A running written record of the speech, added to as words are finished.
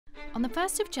On the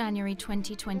 1st of January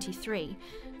 2023,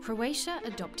 Croatia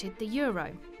adopted the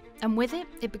euro, and with it,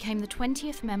 it became the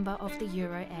 20th member of the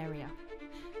euro area.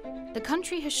 The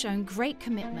country has shown great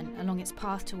commitment along its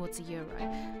path towards the euro,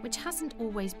 which hasn't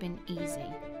always been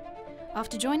easy.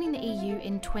 After joining the EU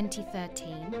in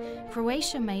 2013,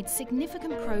 Croatia made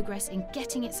significant progress in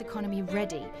getting its economy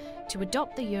ready to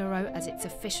adopt the euro as its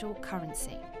official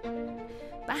currency.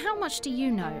 But how much do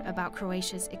you know about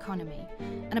Croatia's economy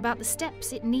and about the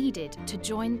steps it needed to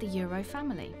join the euro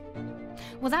family?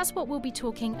 Well, that's what we'll be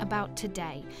talking about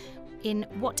today in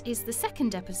what is the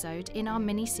second episode in our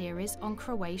mini-series on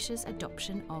Croatia's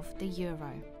adoption of the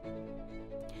euro.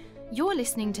 You're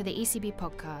listening to the ECB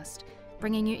Podcast,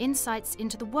 bringing you insights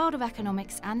into the world of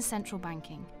economics and central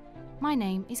banking. My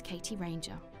name is Katie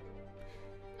Ranger.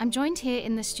 I'm joined here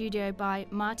in the studio by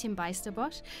Martin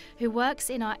Bijsterbosch, who works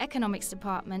in our economics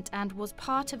department and was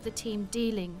part of the team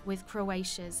dealing with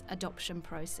Croatia's adoption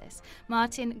process.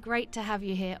 Martin, great to have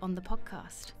you here on the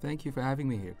podcast. Thank you for having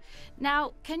me here.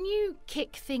 Now, can you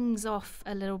kick things off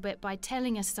a little bit by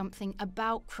telling us something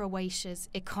about Croatia's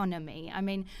economy? I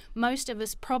mean, most of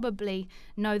us probably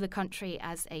know the country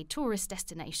as a tourist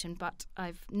destination, but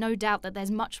I've no doubt that there's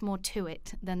much more to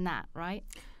it than that, right?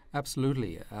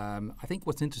 Absolutely. I think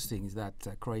what's interesting is that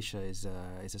Croatia is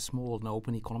a small and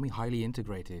open economy, highly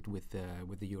integrated with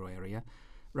the euro area.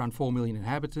 Around 4 million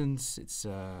inhabitants. It's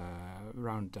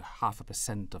around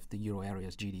 0.5% of the euro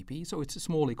area's GDP, so it's a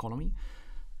small economy.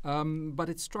 But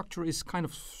its structure is kind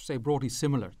of, say, broadly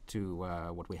similar to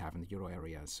what we have in the euro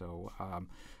area. So,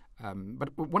 but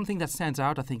one thing that stands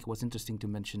out, I think, what's interesting to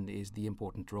mention is the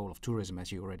important role of tourism,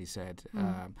 as you already said.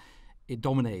 It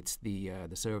dominates the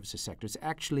services sector. It's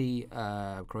actually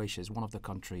Croatia is one of the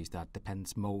countries that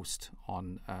depends most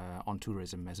on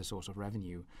tourism as a source of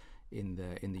revenue in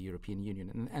the European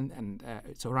Union, and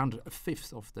it's around a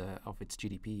fifth of its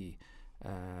GDP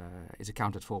is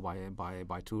accounted for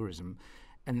by tourism,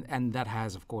 and that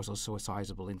has, of course, also a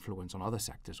sizable influence on other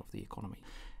sectors of the economy.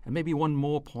 And maybe one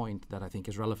more point that I think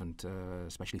is relevant,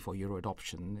 especially for euro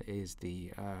adoption, is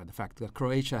the fact that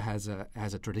Croatia has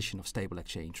a tradition of stable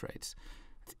exchange rates.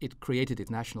 It created its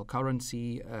national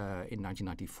currency in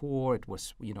 1994. It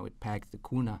was, it pegged the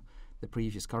kuna, the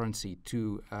previous currency,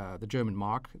 to the German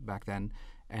mark back then,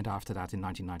 and after that in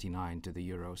 1999 to the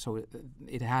euro. So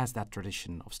it has that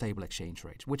tradition of stable exchange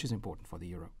rates, which is important for the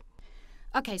euro.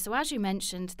 Okay, so as you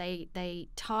mentioned, they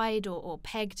tied or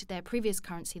pegged their previous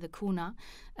currency, the kuna,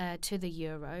 to the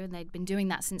euro, and they'd been doing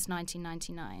that since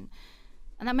 1999.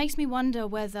 And that makes me wonder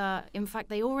whether, in fact,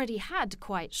 they already had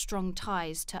quite strong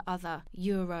ties to other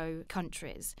euro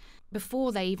countries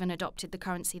before they even adopted the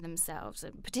currency themselves,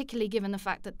 particularly given the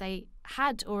fact that they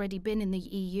had already been in the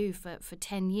EU for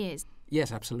 10 years.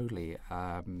 Yes, absolutely.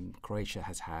 Croatia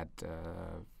has had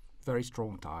very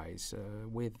strong ties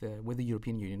with the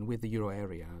European Union, with the euro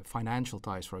area, financial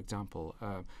ties, for example.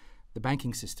 The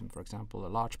banking system, for example, a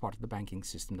large part of the banking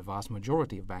system, the vast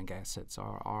majority of bank assets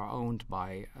are owned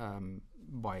by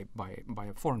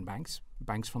foreign banks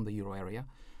from the euro area,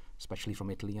 especially from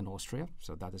Italy and Austria.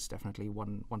 So that is definitely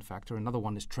one factor. Another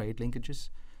one is trade linkages.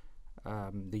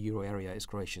 The euro area is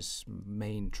Croatia's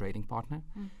main trading partner.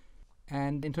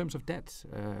 And in terms of debt,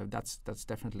 that's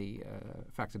definitely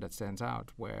a factor that stands out,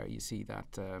 where you see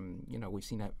that we've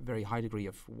seen a very high degree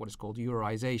of what is called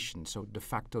euroization, so de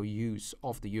facto use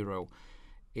of the euro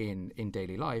in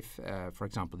daily life. For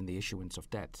example, in the issuance of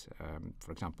debt,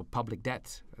 for example, public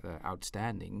debt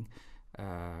outstanding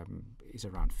is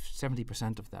around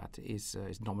 70% of that is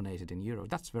denominated in euro.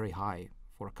 That's very high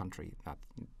for a country that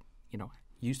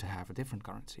used to have a different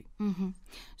currency. Mm-hmm.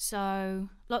 So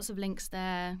lots of links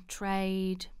there,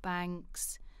 trade,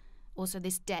 banks, also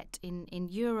this debt in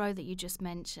euro that you just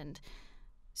mentioned.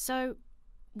 So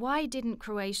why didn't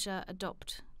Croatia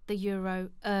adopt the euro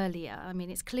earlier? I mean,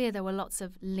 it's clear there were lots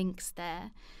of links there.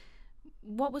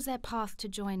 What was their path to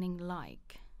joining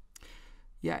like?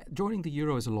 Yeah, joining the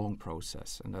euro is a long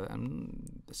process,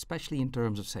 and especially in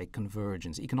terms of, say,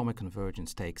 convergence. Economic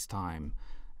convergence takes time.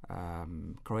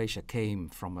 Croatia came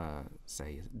from a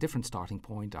different starting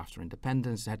point after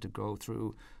independence. They had to go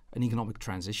through an economic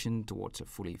transition towards a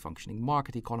fully functioning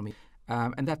market economy.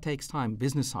 And that takes time.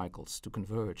 Business cycles to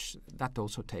converge, that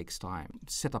also takes time.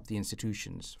 Set up the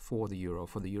institutions for the euro,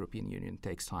 for the European Union,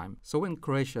 takes time. So when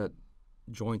Croatia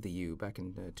joined the EU back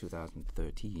in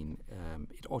 2013,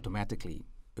 it automatically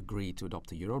agreed to adopt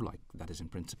the euro, like that is in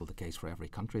principle the case for every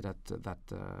country that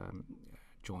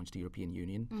joins the European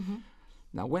Union. Mm-hmm.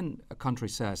 Now, when a country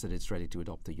says that it's ready to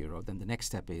adopt the euro, then the next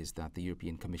step is that the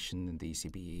European Commission and the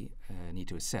ECB need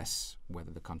to assess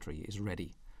whether the country is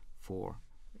ready for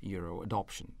euro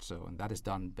adoption. So, and that is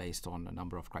done based on a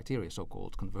number of criteria,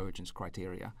 so-called convergence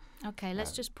criteria. Okay,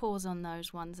 let's just pause on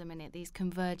those ones a minute, these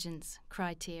convergence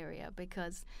criteria,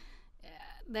 because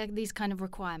they're these kind of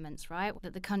requirements, right,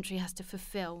 that the country has to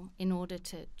fulfill in order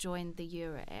to join the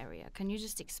euro area. Can you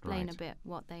just explain a bit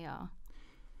what they are?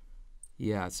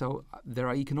 Yeah, so there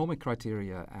are economic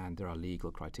criteria and there are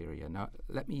legal criteria. Now,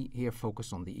 let me here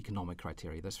focus on the economic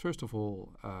criteria. There's first of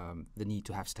all the need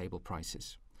to have stable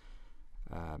prices.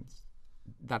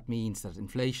 That means that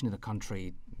inflation in a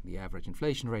country, the average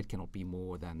inflation rate cannot be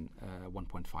more than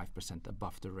 1.5%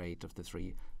 above the rate of the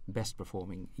three best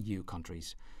performing EU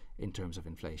countries in terms of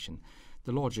inflation.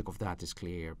 The logic of that is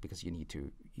clear because you need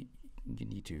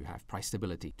to have price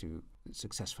stability to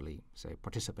successfully, say,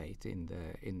 participate in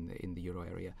the euro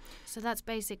area. So that's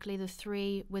basically the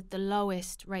three with the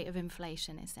lowest rate of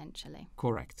inflation, essentially.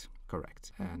 Correct.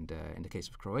 And in the case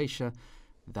of Croatia,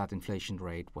 that inflation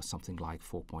rate was something like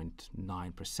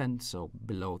 4.9%, so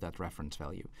below that reference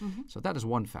value. So that is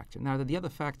one factor. Now, the other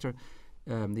factor,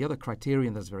 the other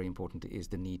criterion that's very important is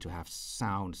the need to have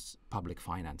sound public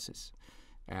finances.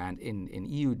 And in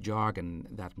EU jargon,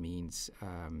 that means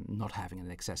not having an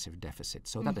excessive deficit.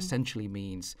 So that essentially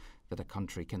means that a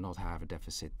country cannot have a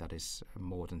deficit that is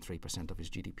more than 3% of its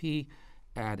GDP,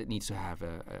 and it needs to have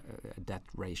a debt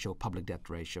ratio, public debt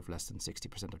ratio of less than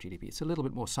 60% of GDP. It's a little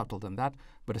bit more subtle than that,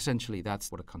 but essentially that's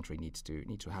what a country needs to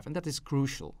have. And that is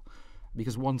crucial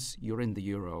because once you're in the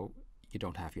euro, you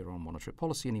don't have your own monetary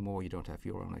policy anymore. You don't have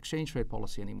your own exchange rate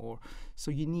policy anymore. So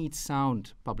you need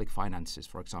sound public finances,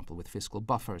 for example, with fiscal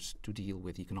buffers to deal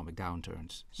with economic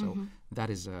downturns. So that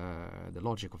is the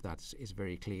logic of that is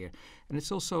very clear. And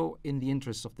it's also in the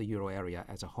interest of the euro area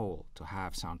as a whole to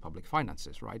have sound public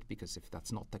finances, right? Because if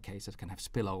that's not the case, it can have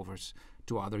spillovers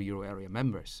to other euro area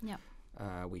members. Yeah.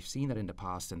 We've seen that in the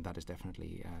past, and that is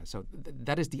definitely so.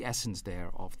 That is the essence there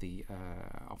of the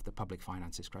public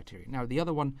finances criteria. Now, the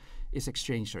other one is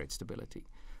exchange rate stability.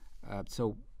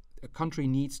 So, a country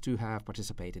needs to have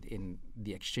participated in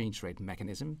the exchange rate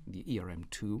mechanism, the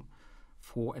ERM2,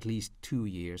 for at least 2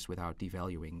 years without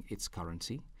devaluing its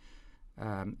currency,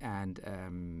 and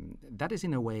that is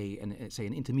in a way, an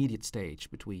intermediate stage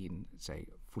between, say,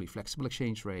 fully flexible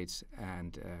exchange rates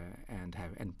and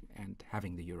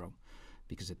having the euro.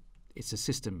 Because it's a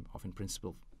system of, in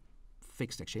principle,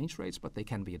 fixed exchange rates, but they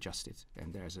can be adjusted.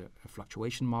 And there's a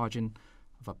fluctuation margin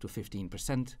of up to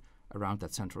 15% around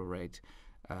that central rate.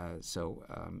 So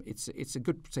it's a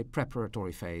good, say,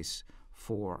 preparatory phase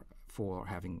for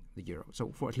having the euro.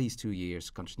 So for at least 2 years,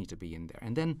 countries need to be in there.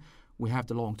 And then we have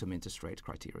the long-term interest rate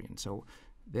criterion. So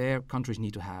there, countries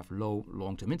need to have low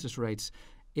long-term interest rates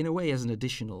in a way as an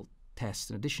additional test,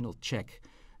 an additional check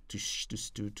to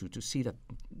see that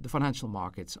the financial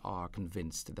markets are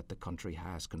convinced that the country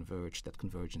has converged, that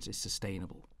convergence is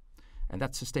sustainable. And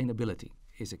that sustainability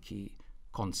is a key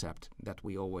concept that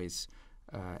we always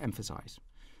emphasize.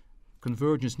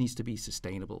 Convergence needs to be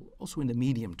sustainable, also in the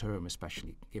medium term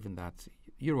especially, given that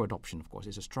euro adoption, of course,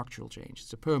 is a structural change.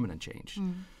 It's a permanent change.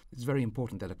 It's very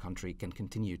important that a country can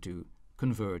continue to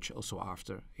converge also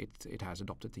after it has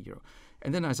adopted the euro.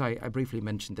 And then, as I briefly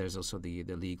mentioned, there's also the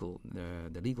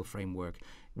legal framework,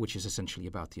 which is essentially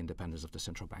about the independence of the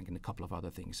central bank and a couple of other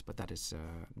things. But that is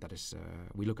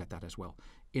we look at that as well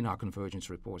in our convergence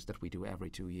reports that we do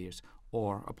every 2 years,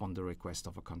 or upon the request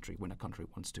of a country when a country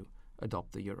wants to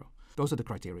adopt the euro. Those are the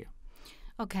criteria.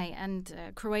 Okay, and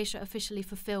Croatia officially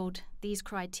fulfilled these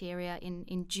criteria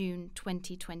in June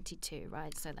 2022,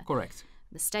 right? So correct.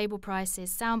 The stable prices,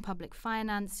 sound public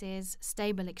finances,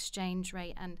 stable exchange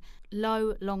rate, and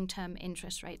low long-term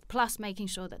interest rates, plus making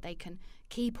sure that they can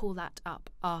keep all that up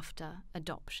after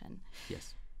adoption.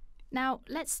 Yes. Now,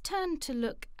 let's turn to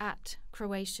look at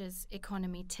Croatia's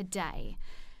economy today.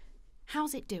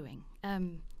 How's it doing?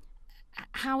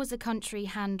 How has the country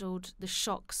handled the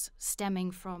shocks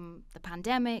stemming from the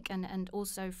pandemic and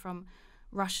also from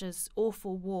Russia's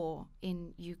awful war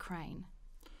in Ukraine?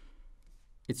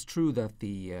 It's true that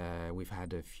we've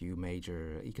had a few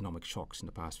major economic shocks in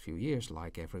the past few years,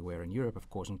 like everywhere in Europe, of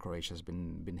course, and Croatia has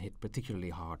been hit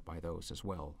particularly hard by those as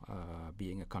well.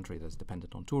 Being a country that's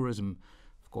dependent on tourism,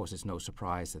 of course, it's no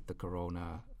surprise that the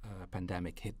corona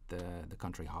pandemic hit the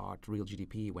country hard. Real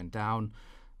GDP went down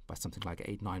by something like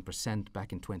 8-9%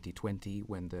 back in 2020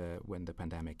 when the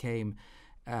pandemic came.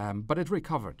 But it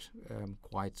recovered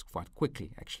quite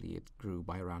quickly, actually. It grew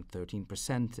by around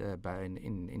 13%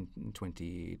 in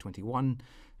 2021,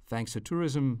 thanks to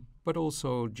tourism, but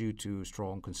also due to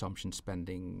strong consumption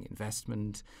spending,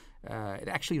 investment. It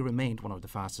actually remained one of the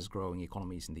fastest growing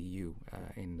economies in the EU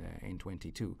in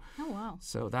 22. Oh, wow.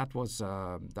 So that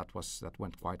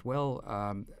went quite well.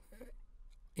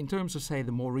 in terms of, say,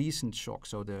 the more recent shock,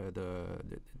 so the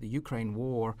Ukraine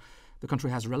war, the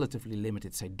country has relatively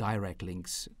limited, say, direct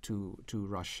links to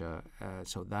Russia.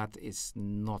 So that is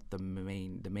not the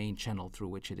main channel through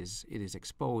which it is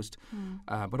exposed.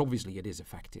 But obviously, it is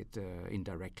affected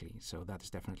indirectly. So that is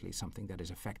definitely something that is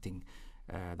affecting.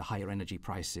 The higher energy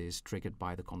prices triggered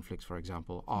by the conflict, for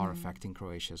example, are affecting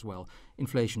Croatia as well.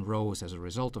 Inflation rose as a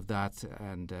result of that,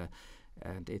 and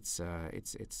its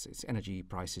energy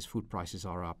prices, food prices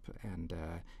are up, and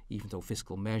even though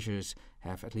fiscal measures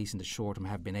have, at least in the short term,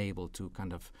 have been able to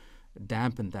kind of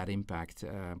dampen that impact,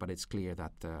 but it's clear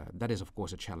that that is, of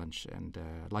course, a challenge, and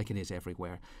like it is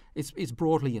everywhere, it's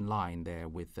broadly in line there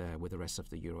with the rest of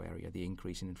the euro area, the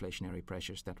increase in inflationary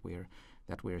pressures that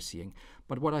we're seeing.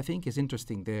 But what I think is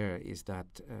interesting there is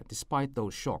that despite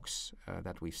those shocks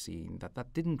that we've seen,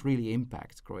 that didn't really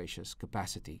impact Croatia's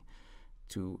capacity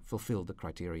to fulfill the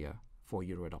criteria for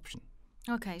euro adoption.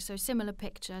 Okay, so similar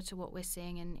picture to what we're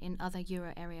seeing in other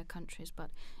euro area countries, but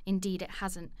indeed it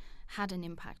hasn't had an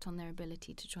impact on their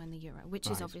ability to join the euro, which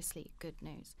is obviously good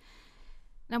news.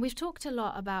 Now, we've talked a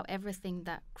lot about everything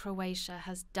that Croatia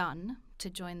has done to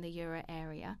join the euro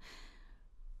area.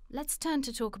 Let's turn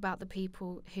to talk about the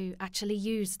people who actually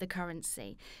use the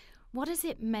currency. What has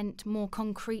it meant more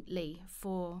concretely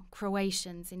for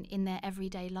Croatians in their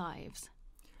everyday lives?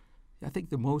 I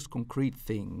think the most concrete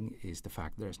thing is the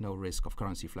fact there's no risk of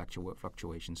currency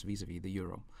fluctuations vis-a-vis the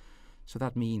euro. So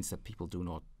that means that people do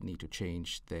not need to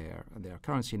change their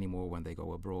currency anymore when they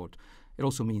go abroad. It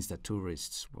also means that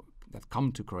tourists that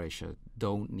come to Croatia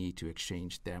don't need to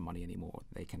exchange their money anymore.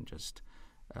 They can just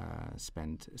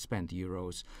spend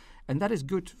euros. And that is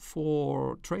good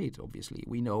for trade, obviously.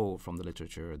 We know from the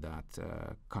literature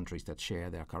that countries that share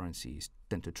their currencies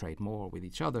tend to trade more with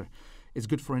each other. It's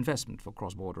good for investment, for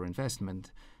cross-border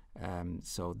investment.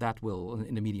 So that will,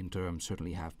 in the medium term,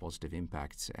 certainly have positive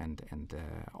impacts and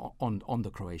on the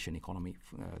Croatian economy.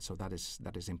 So that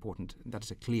is important. That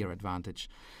is a clear advantage.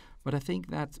 But I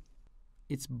think that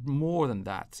it's more than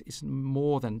that. It's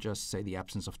more than just, say, the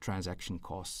absence of transaction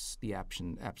costs, the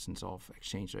absence of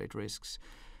exchange rate risks.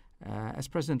 As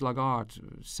President Lagarde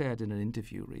said in an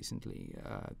interview recently,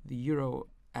 the euro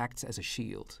acts as a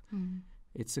shield.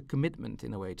 It's a commitment,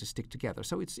 in a way, to stick together.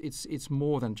 So it's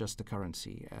more than just a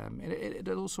currency. It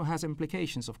also has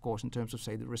implications, of course, in terms of,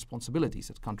 say, the responsibilities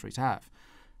that countries have.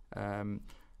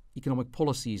 Economic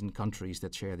policies in countries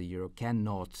that share the euro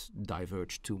cannot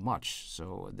diverge too much.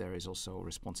 So there is also a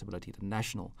responsibility that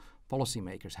national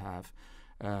policymakers have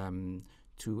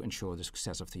to ensure the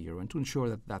success of the euro and to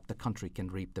ensure that the country can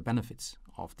reap the benefits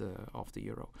of the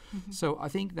euro. So I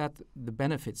think that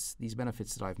these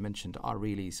benefits that I've mentioned are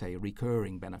really, say,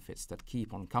 recurring benefits that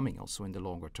keep on coming also in the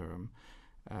longer term,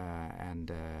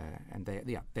 and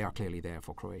they are clearly there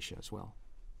for Croatia as well.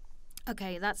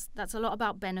 Okay, that's a lot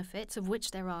about benefits, of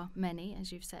which there are many,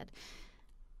 as you've said.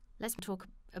 Let's talk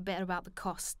a bit about the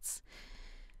costs.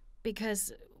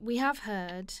 Because we have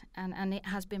heard, and it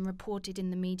has been reported in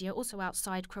the media, also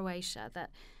outside Croatia,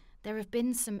 that there have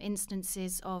been some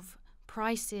instances of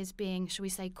prices being, shall we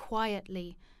say,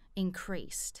 quietly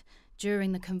increased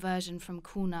during the conversion from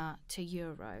kuna to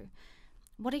euro.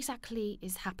 What exactly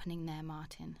is happening there,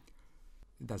 Martin?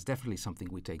 That's definitely something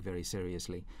we take very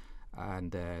seriously.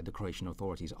 And the Croatian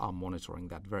authorities are monitoring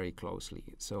that very closely.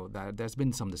 So there's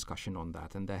been some discussion on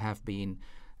that, and there have been,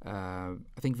 I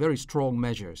think, very strong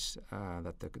measures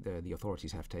that the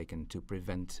authorities have taken to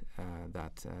prevent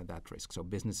that risk. So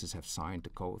businesses have signed a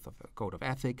code of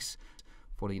ethics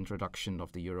for the introduction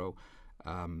of the euro.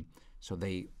 So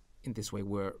they, in this way,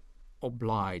 were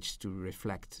obliged to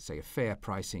reflect, say, a fair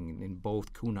pricing in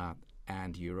both kuna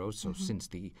and euros. So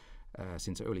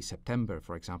since early September,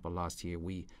 for example, last year,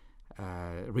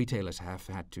 retailers have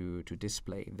had to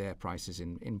display their prices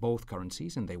in both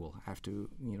currencies, and they will have to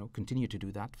continue to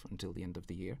do that until the end of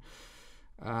the year.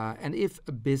 And if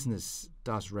a business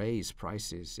does raise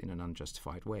prices in an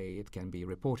unjustified way, it can be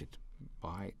reported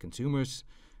by consumers,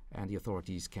 and the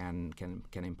authorities can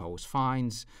impose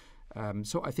fines.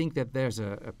 So I think that there's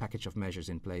a package of measures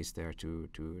in place there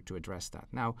to address that.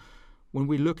 Now, when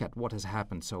we look at what has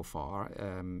happened so far,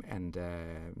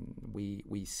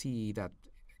 we see that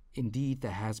indeed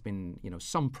there has been,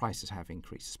 some prices have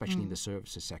increased, especially in the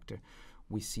services sector.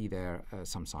 We see there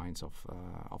some signs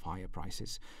of higher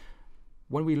prices.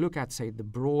 When we look at, say, the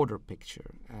broader picture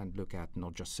and look at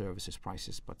not just services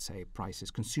prices, but, say,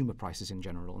 prices, consumer prices in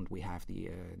general, and we have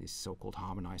this so-called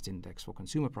harmonized index for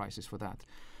consumer prices for that.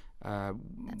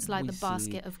 It's like the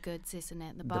basket of goods, isn't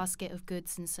it? The basket of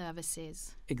goods and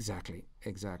services. Exactly.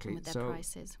 With their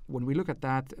prices. When we look at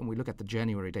that and we look at the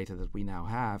January data that we now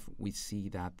have, we see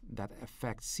that that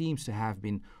effect seems to have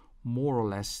been more or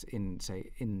less in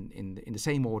the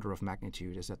same order of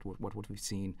magnitude as what we've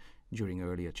seen during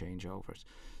earlier changeovers.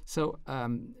 So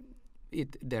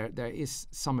there is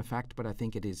some effect, but I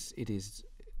think it is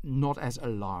not as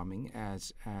alarming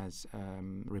as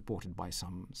reported by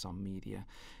some media,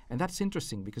 and that's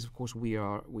interesting because of course we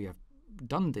have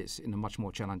done this in a much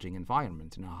more challenging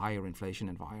environment, in a higher inflation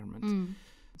environment.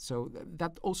 So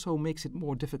that also makes it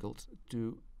more difficult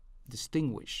to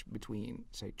distinguish between,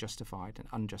 say, justified and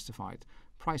unjustified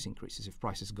price increases. If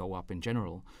prices go up in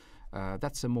general,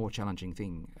 that's a more challenging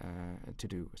thing to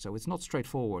do. So it's not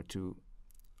straightforward to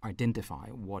identify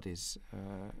what is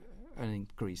an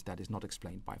increase that is not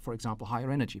explained by, for example,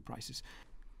 higher energy prices.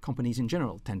 Companies in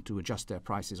general tend to adjust their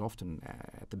prices often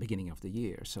at the beginning of the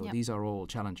year. So these are all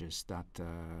challenges that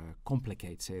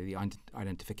complicate, say, the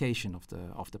identification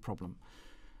of the problem.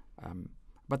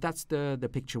 But that's the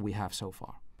picture we have so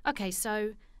far. Okay,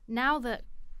 so now that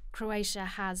Croatia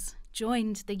has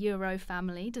joined the Euro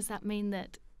family, does that mean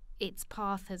that its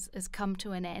path has come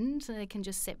to an end and they can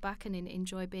just sit back and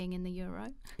enjoy being in the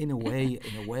Euro? In a way,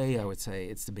 I would say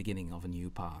it's the beginning of a new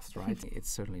path, right?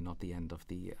 It's certainly not the end of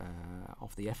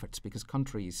the efforts, because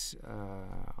countries,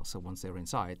 also once they're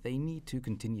inside, they need to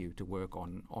continue to work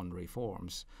on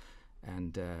reforms,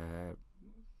 and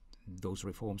those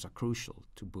reforms are crucial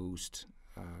to boost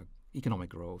economic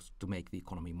growth, to make the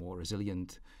economy more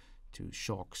resilient to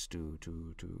shocks, to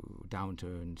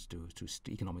downturns,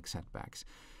 to economic setbacks.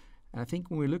 And I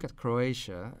think when we look at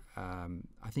Croatia,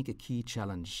 I think a key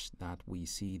challenge that we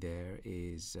see there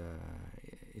is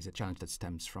a challenge that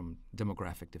stems from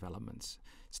demographic developments.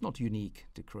 It's not unique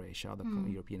to Croatia. Other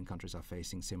European countries are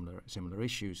facing similar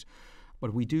issues.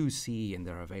 But we do see, and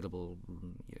there are available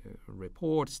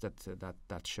reports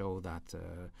that show that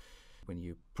when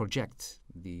you project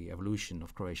the evolution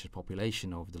of Croatia's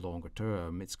population over the longer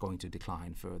term, it's going to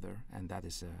decline further, and that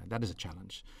is a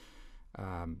challenge.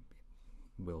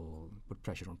 Will put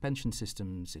pressure on pension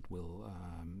systems, it will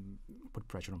put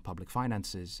pressure on public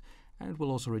finances, and it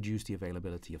will also reduce the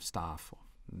availability of staff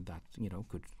that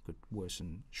could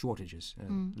worsen shortages,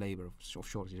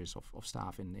 shortages of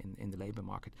staff in the labor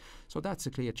market. So that's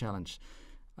a clear challenge.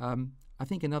 I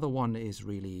think another one is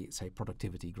really, say,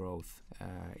 productivity growth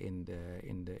in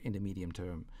the medium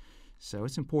term. So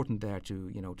it's important there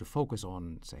to focus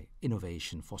on, say,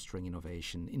 innovation, fostering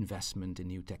innovation, investment in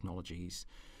new technologies.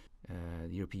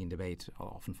 The European debate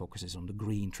often focuses on the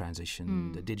green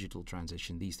transition, the digital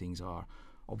transition. These things are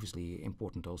obviously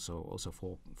important also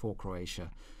for Croatia,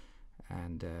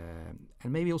 and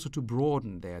maybe also to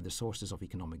broaden the sources of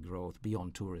economic growth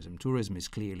beyond tourism. Tourism is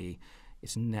clearly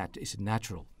it's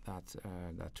natural that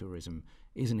tourism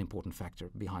is an important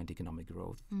factor behind economic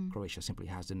growth. Croatia simply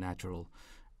has the natural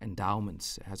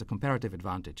endowments, has a comparative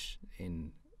advantage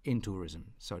in tourism,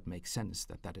 so it makes sense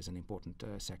that is an important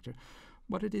sector.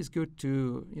 But it is good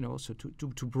to also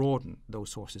to broaden those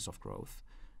sources of growth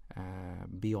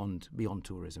beyond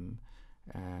tourism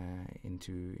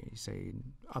into, say,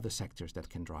 other sectors that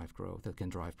can drive growth, that can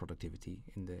drive productivity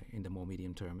in the more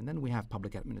medium term. And then we have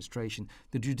public administration.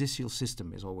 The judicial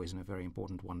system is always a very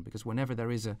important one, because whenever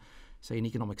there is an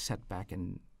economic setback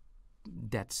and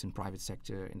debts in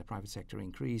the private sector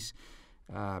increase,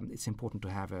 it's important to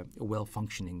have a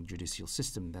well-functioning judicial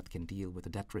system that can deal with the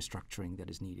debt restructuring that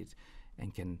is needed,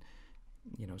 and can,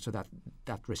 so that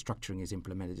restructuring is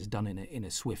implemented, is done in a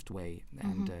swift way,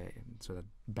 and so that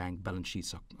bank balance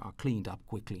sheets are cleaned up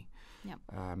quickly. Yep.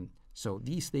 So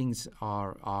these things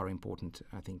are important,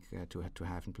 I think, to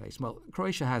have in place. Well,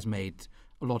 Croatia has made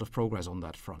a lot of progress on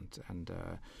that front, and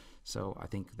so I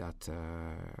think that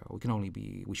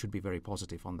we should be very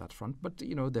positive on that front. But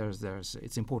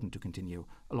it's important to continue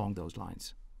along those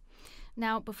lines.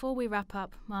 Now, before we wrap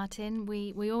up, Martin,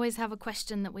 we always have a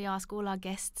question that we ask all our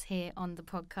guests here on the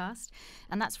podcast,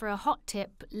 and that's for a hot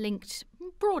tip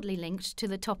broadly linked to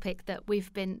the topic that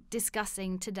we've been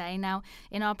discussing today. Now,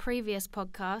 in our previous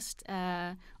podcast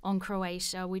on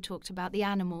Croatia, we talked about the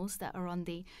animals that are on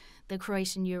the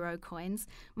Croatian euro coins.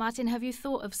 Martin, have you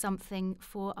thought of something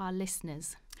for our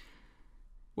listeners?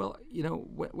 Well,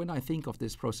 when I think of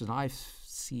this process, I've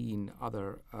seen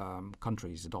other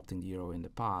countries adopting the euro in the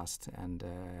past, and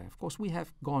of course we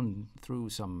have gone through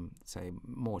some, say,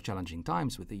 more challenging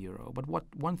times with the euro. But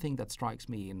one thing that strikes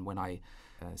me, and when I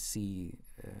see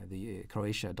the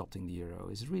Croatia adopting the euro,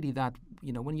 is really that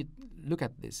when you look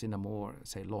at this in a more,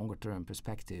 say, longer-term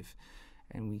perspective,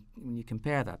 and when you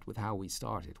compare that with how we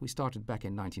started back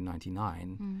in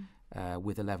 1999,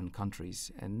 with 11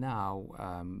 countries. And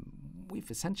now we've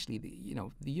essentially,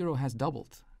 the euro has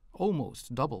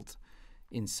almost doubled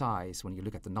in size when you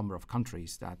look at the number of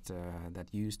countries that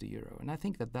use the euro. And I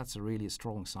think that's a really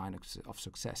strong sign of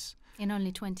success. In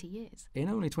only 20 years? In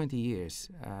only 20 years.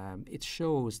 It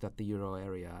shows that the euro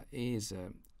area is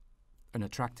an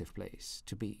attractive place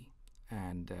to be.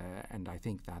 And I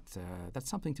think that's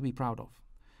something to be proud of.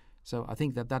 So I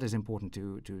think that is important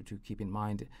to keep in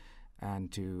mind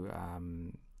and to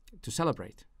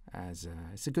celebrate. As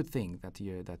it's a good thing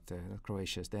that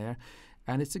Croatia is there,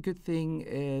 and it's a good thing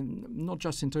not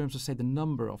just in terms of, say, the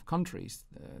number of countries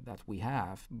that we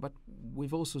have, but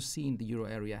we've also seen the euro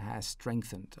area has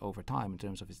strengthened over time in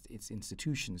terms of its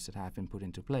institutions that have been put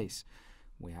into place.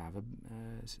 We have a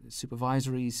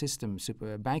supervisory system,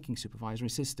 banking supervisory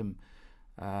system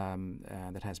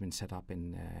that has been set up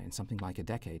in something like a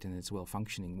decade, and it's well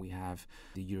functioning. We have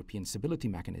the European Stability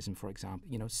Mechanism, for example.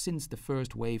 Since the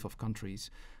first wave of countries,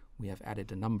 we have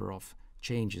added a number of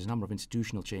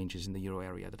institutional changes in the euro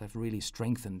area that have really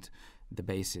strengthened the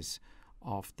basis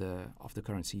of the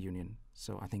currency union.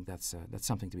 So I think that's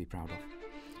something to be proud of.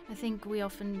 I think we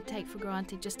often take for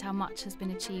granted just how much has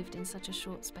been achieved in such a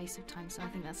short space of time. So I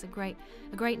think that's a great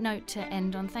note to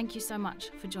end on. Thank you so much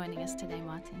for joining us today,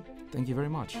 Martin. Thank you very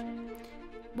much.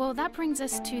 Well, that brings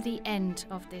us to the end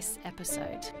of this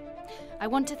episode. I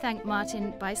want to thank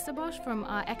Martin Bijsterbosch from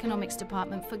our economics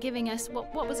department for giving us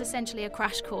what was essentially a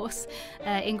crash course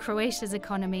in Croatia's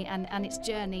economy and its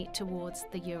journey towards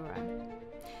the euro.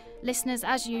 Listeners,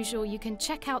 as usual, you can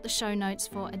check out the show notes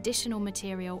for additional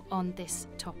material on this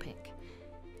topic.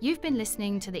 You've been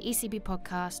listening to the ECB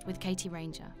Podcast with Katie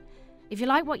Ranger. If you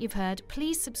like what you've heard,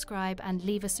 please subscribe and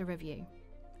leave us a review.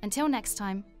 Until next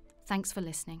time, thanks for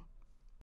listening.